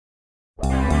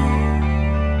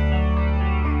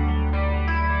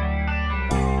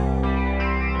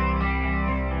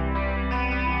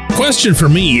question for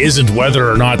me isn't whether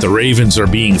or not the Ravens are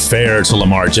being fair to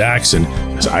Lamar Jackson,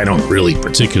 because I don't really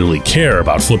particularly care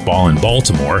about football in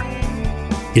Baltimore.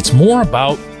 It's more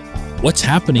about what's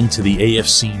happening to the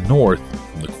AFC North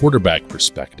from the quarterback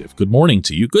perspective. Good morning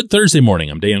to you. Good Thursday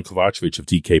morning. I'm Dejan Kovacevic of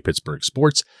DK Pittsburgh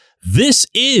Sports. This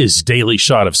is Daily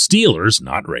Shot of Steelers,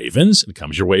 not Ravens. It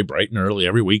comes your way bright and early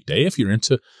every weekday if you're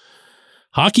into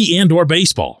hockey and or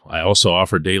baseball. I also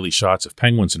offer daily shots of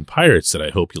Penguins and Pirates that I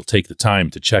hope you'll take the time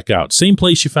to check out. Same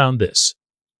place you found this.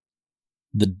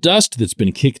 The dust that's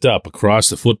been kicked up across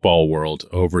the football world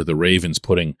over the Ravens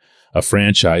putting a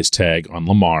franchise tag on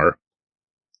Lamar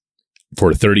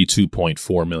for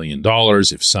 $32.4 million.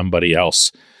 If somebody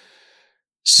else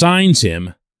signs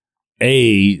him,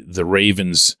 A, the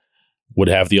Ravens would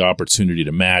have the opportunity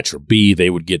to match, or B, they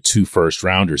would get 2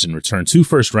 first-rounders in return. 2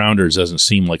 first-rounders doesn't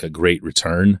seem like a great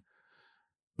return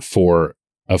for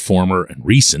a former and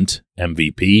recent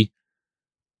MVP,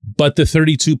 but the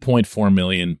 $32.4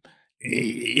 million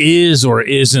is or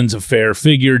isn't a fair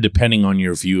figure depending on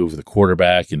your view of the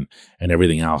quarterback and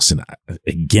everything else. And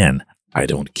again, I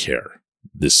don't care.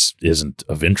 This isn't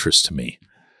of interest to me.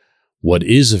 What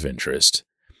is of interest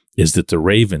is that the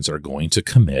Ravens are going to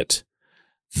commit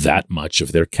that much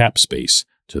of their cap space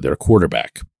to their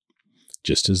quarterback,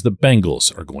 just as the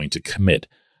Bengals are going to commit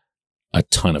a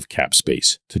ton of cap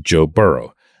space to Joe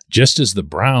Burrow, just as the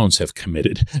Browns have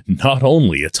committed not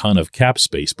only a ton of cap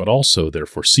space, but also their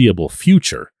foreseeable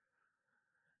future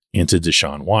into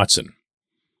Deshaun Watson.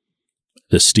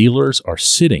 The Steelers are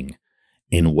sitting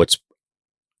in what's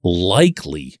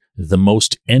likely the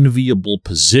most enviable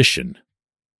position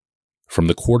from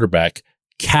the quarterback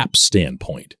cap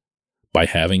standpoint, by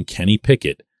having Kenny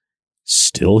Pickett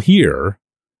still here,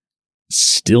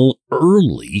 still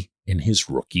early in his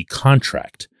rookie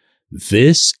contract.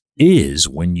 This is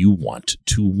when you want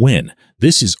to win.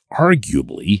 This is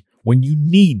arguably when you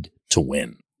need to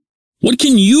win. What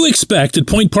can you expect at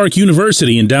Point Park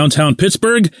University in downtown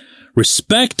Pittsburgh?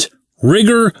 Respect,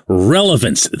 rigor,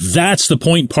 relevance. That's the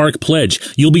Point Park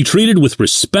Pledge. You'll be treated with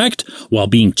respect while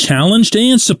being challenged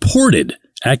and supported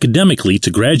academically to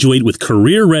graduate with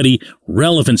career-ready,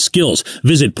 relevant skills.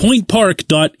 Visit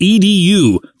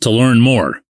pointpark.edu to learn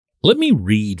more. Let me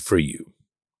read for you,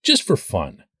 just for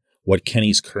fun, what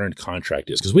Kenny's current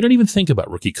contract is, because we don't even think about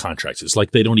rookie contracts. It's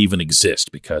like they don't even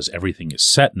exist because everything is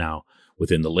set now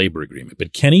within the labor agreement.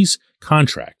 But Kenny's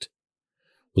contract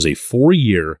was a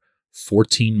 4-year,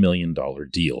 $14 million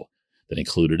deal that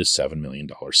included a $7 million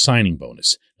signing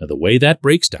bonus. Now, the way that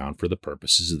breaks down for the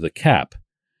purposes of the cap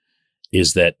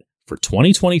is that for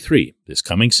 2023, this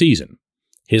coming season,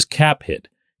 his cap hit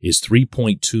is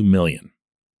 $3.2 million.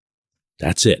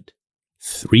 That's it.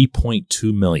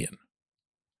 $3.2 million.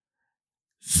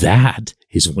 That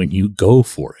is when you go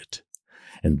for it.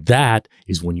 And that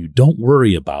is when you don't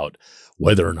worry about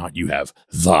whether or not you have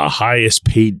the highest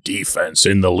paid defense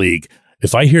in the league.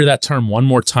 If I hear that term one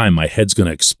more time, my head's going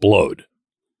to explode.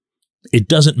 It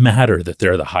doesn't matter that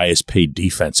they're the highest paid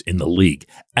defense in the league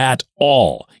at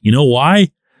all. You know why?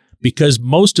 Because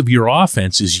most of your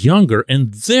offense is younger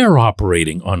and they're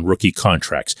operating on rookie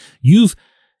contracts. You've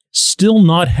still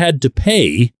not had to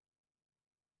pay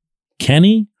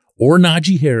Kenny or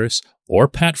Najee Harris or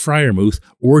Pat Freiermuth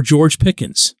or George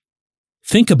Pickens.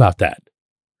 Think about that.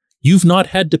 You've not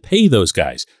had to pay those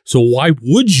guys. So why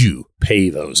would you pay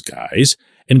those guys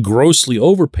and grossly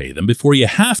overpay them before you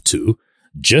have to,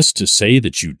 just to say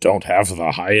that you don't have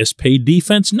the highest paid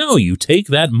defense? No, you take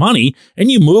that money and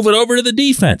you move it over to the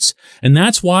defense. And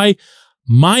that's why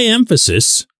my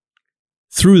emphasis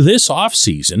through this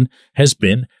offseason has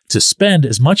been to spend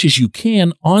as much as you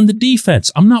can on the defense.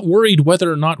 I'm not worried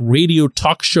whether or not radio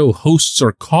talk show hosts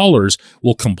or callers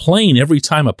will complain every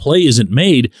time a play isn't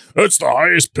made. That's the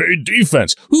highest paid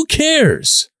defense. Who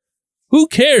cares? Who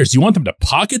cares? You want them to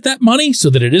pocket that money so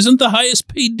that it isn't the highest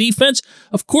paid defense?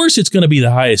 Of course it's going to be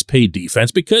the highest paid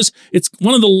defense because it's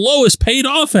one of the lowest paid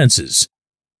offenses.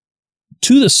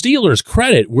 To the Steelers'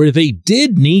 credit, where they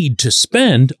did need to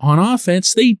spend on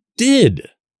offense, they did.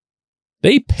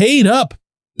 They paid up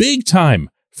big time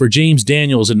for James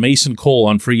Daniels and Mason Cole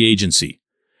on free agency.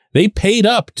 They paid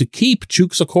up to keep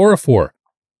Chuks Okorafor.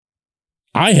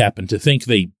 I happen to think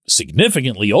they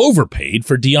significantly overpaid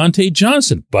for Deontay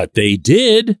Johnson, but they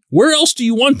did. Where else do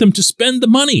you want them to spend the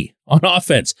money on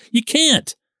offense? You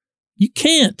can't. You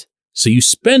can't. So you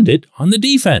spend it on the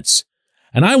defense.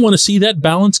 And I want to see that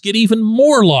balance get even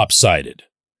more lopsided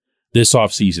this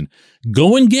offseason.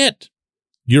 Go and get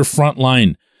your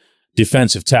frontline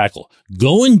defensive tackle.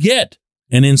 Go and get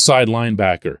an inside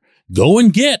linebacker. Go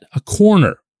and get a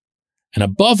corner. And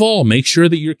above all, make sure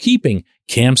that you're keeping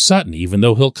Cam Sutton, even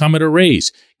though he'll come at a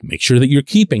raise. Make sure that you're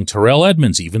keeping Terrell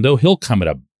Edmonds, even though he'll come at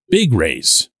a big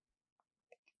raise.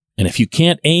 And if you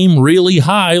can't aim really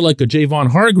high like a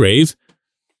Javon Hargrave,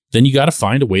 then you got to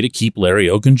find a way to keep Larry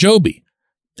Ogunjobi.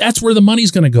 That's where the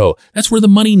money's going to go. That's where the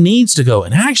money needs to go.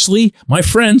 And actually, my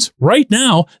friends, right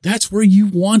now, that's where you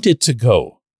want it to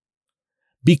go.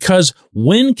 Because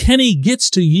when Kenny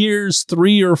gets to years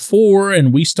 3 or 4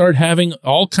 and we start having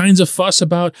all kinds of fuss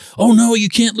about, oh no, you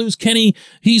can't lose Kenny.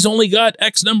 He's only got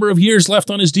X number of years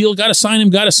left on his deal. Got to sign him,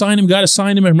 got to sign him, got to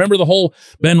sign him. And remember the whole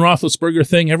Ben Roethlisberger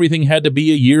thing? Everything had to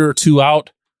be a year or 2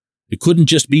 out. It couldn't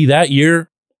just be that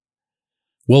year.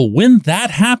 Well, when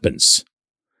that happens,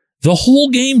 the whole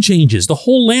game changes. The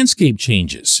whole landscape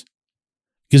changes.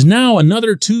 Because now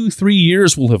another 2-3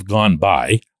 years will have gone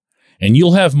by, and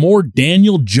you'll have more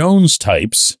Daniel Jones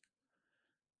types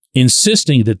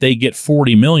insisting that they get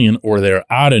 $40 million or they're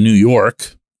out of New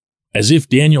York, as if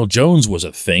Daniel Jones was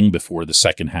a thing before the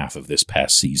second half of this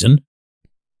past season.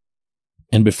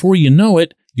 And before you know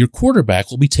it, your quarterback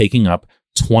will be taking up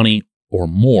 20 or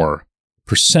more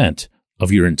 %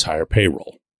 of your entire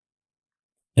payroll.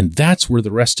 And that's where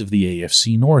the rest of the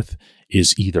AFC North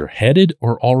is either headed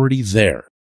or already there.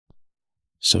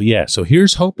 So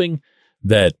here's hoping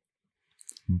that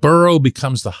Burrow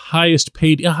becomes the highest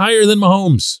paid, higher than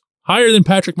Mahomes, higher than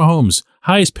Patrick Mahomes,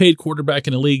 highest paid quarterback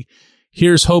in the league.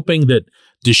 Here's hoping that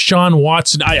Deshaun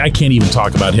Watson, I can't even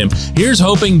talk about him. Here's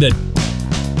hoping that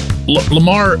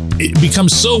Lamar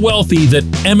becomes so wealthy that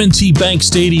M&T Bank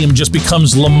Stadium just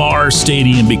becomes Lamar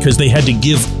Stadium because they had to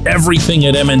give everything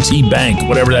at M&T Bank,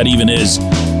 whatever that even is,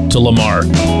 to Lamar.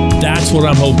 That's what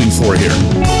I'm hoping for here.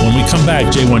 When we come back,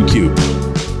 J1Q.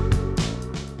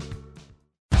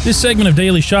 This segment of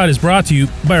Daily Shot is brought to you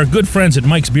by our good friends at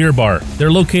Mike's Beer Bar.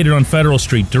 They're located on Federal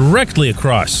Street, directly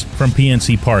across from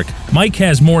PNC Park. Mike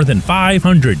has more than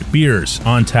 500 beers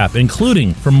on tap,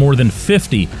 including from more than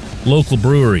 50 local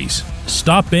breweries.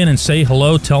 Stop in and say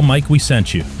hello. Tell Mike we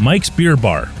sent you. Mike's Beer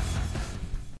Bar.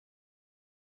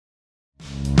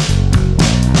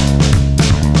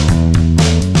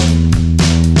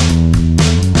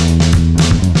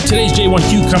 Today's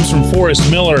J1Q comes from Forrest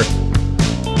Miller,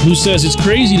 who says it's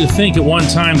crazy to think at one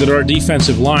time that our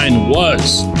defensive line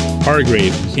was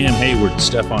Hargrave, Cam Hayward,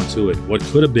 Stephon Tuitt. What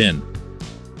could have been?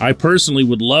 I personally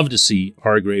would love to see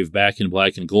Hargrave back in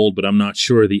black and gold, but I'm not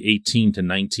sure the $18 to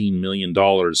 $19 million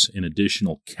in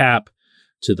additional cap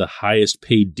to the highest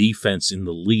paid defense in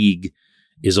the league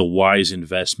is a wise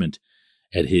investment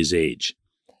at his age.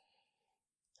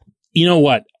 You know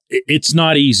what? It's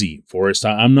not easy, Forrest.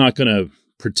 I'm not going to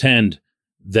pretend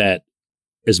that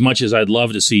as much as I'd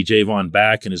love to see Javon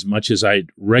back and as much as I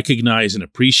recognize and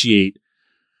appreciate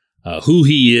who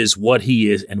he is, what he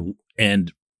is,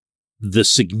 and the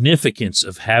significance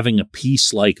of having a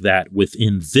piece like that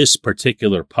within this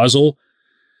particular puzzle,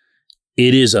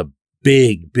 it is a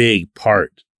big, big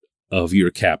part of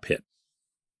your cap hit.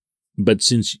 But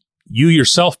since you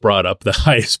yourself brought up the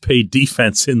highest paid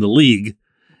defense in the league,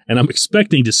 and I'm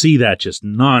expecting to see that just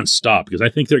nonstop because I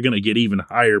think they're going to get even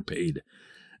higher paid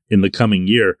in the coming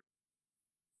year,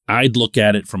 I'd look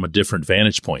at it from a different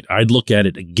vantage point. I'd look at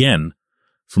it again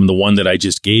from the one that I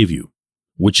just gave you,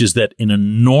 which is that in a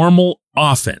normal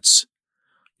offense,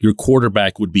 your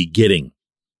quarterback would be getting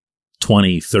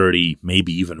 20, 30,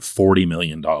 maybe even $40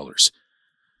 million.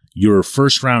 Your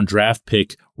first round draft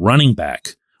pick running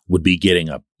back would be getting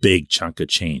a big chunk of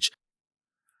change.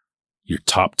 Your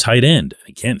top tight end,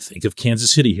 again, think of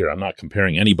Kansas City here. I'm not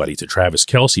comparing anybody to Travis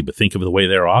Kelce, but think of the way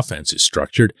their offense is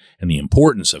structured and the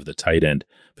importance of the tight end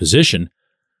position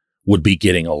would be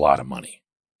getting a lot of money.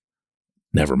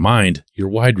 Never mind your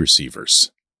wide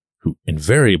receivers, who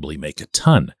invariably make a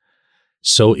ton.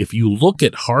 So if you look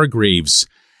at Hargrave's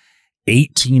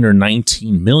 18 or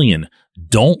 19 million,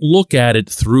 don't look at it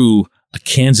through a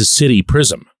Kansas City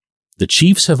prism. The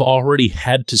Chiefs have already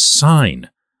had to sign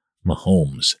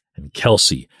Mahomes and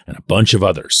Kelce and a bunch of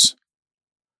others.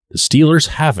 The Steelers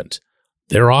haven't.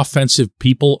 Their offensive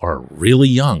people are really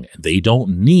young, and they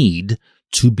don't need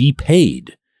to be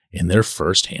paid in their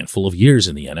first handful of years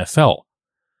in the NFL.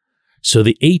 So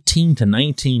the 18 to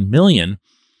 19 million,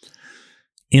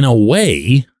 in a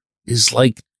way, is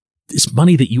like this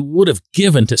money that you would have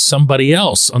given to somebody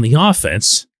else on the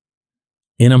offense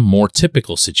in a more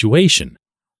typical situation.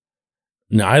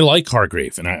 Now, I like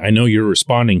Hargrave, and I know you're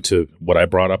responding to what I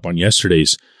brought up on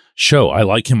yesterday's show. I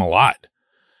like him a lot.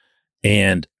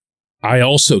 And I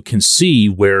also can see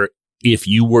where if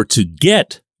you were to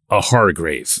get a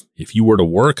Hargrave, if you were to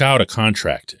work out a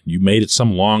contract, you made it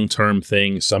some long-term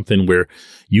thing, something where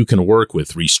you can work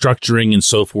with restructuring and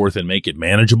so forth and make it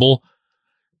manageable,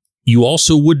 you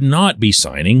also would not be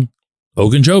signing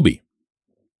Ogunjobi.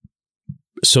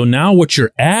 So now what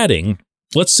you're adding,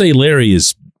 let's say Larry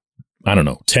is,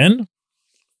 10?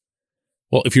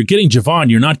 Well, if you're getting Javon,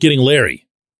 you're not getting Larry.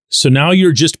 So now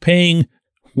you're just paying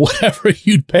whatever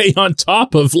you'd pay on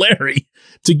top of Larry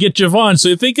to get Javon.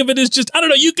 So think of it as just,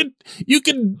 you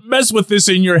can mess with this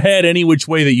in your head any which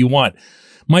way that you want.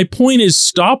 My point is,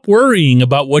 stop worrying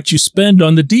about what you spend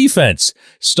on the defense.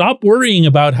 Stop worrying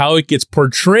about how it gets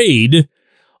portrayed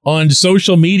on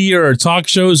social media or talk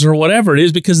shows or whatever it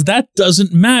is, because that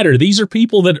doesn't matter. These are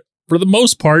people that, for the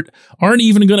most part, aren't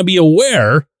even going to be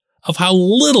aware of how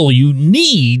little you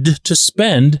need to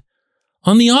spend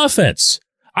on the offense.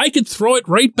 I could throw it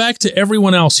right back to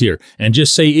everyone else here and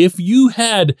just say, if you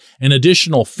had an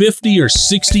additional 50 or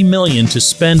 60 million to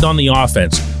spend on the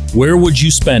offense, where would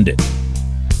you spend it?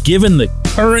 Given the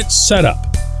current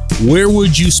setup, where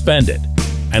would you spend it?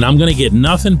 And I'm going to get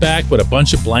nothing back but a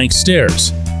bunch of blank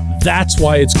stares. That's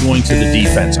why it's going to the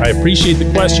defense. I appreciate the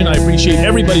question. I appreciate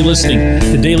everybody listening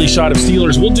to Daily Shot of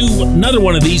Steelers. We'll do another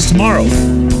one of these tomorrow.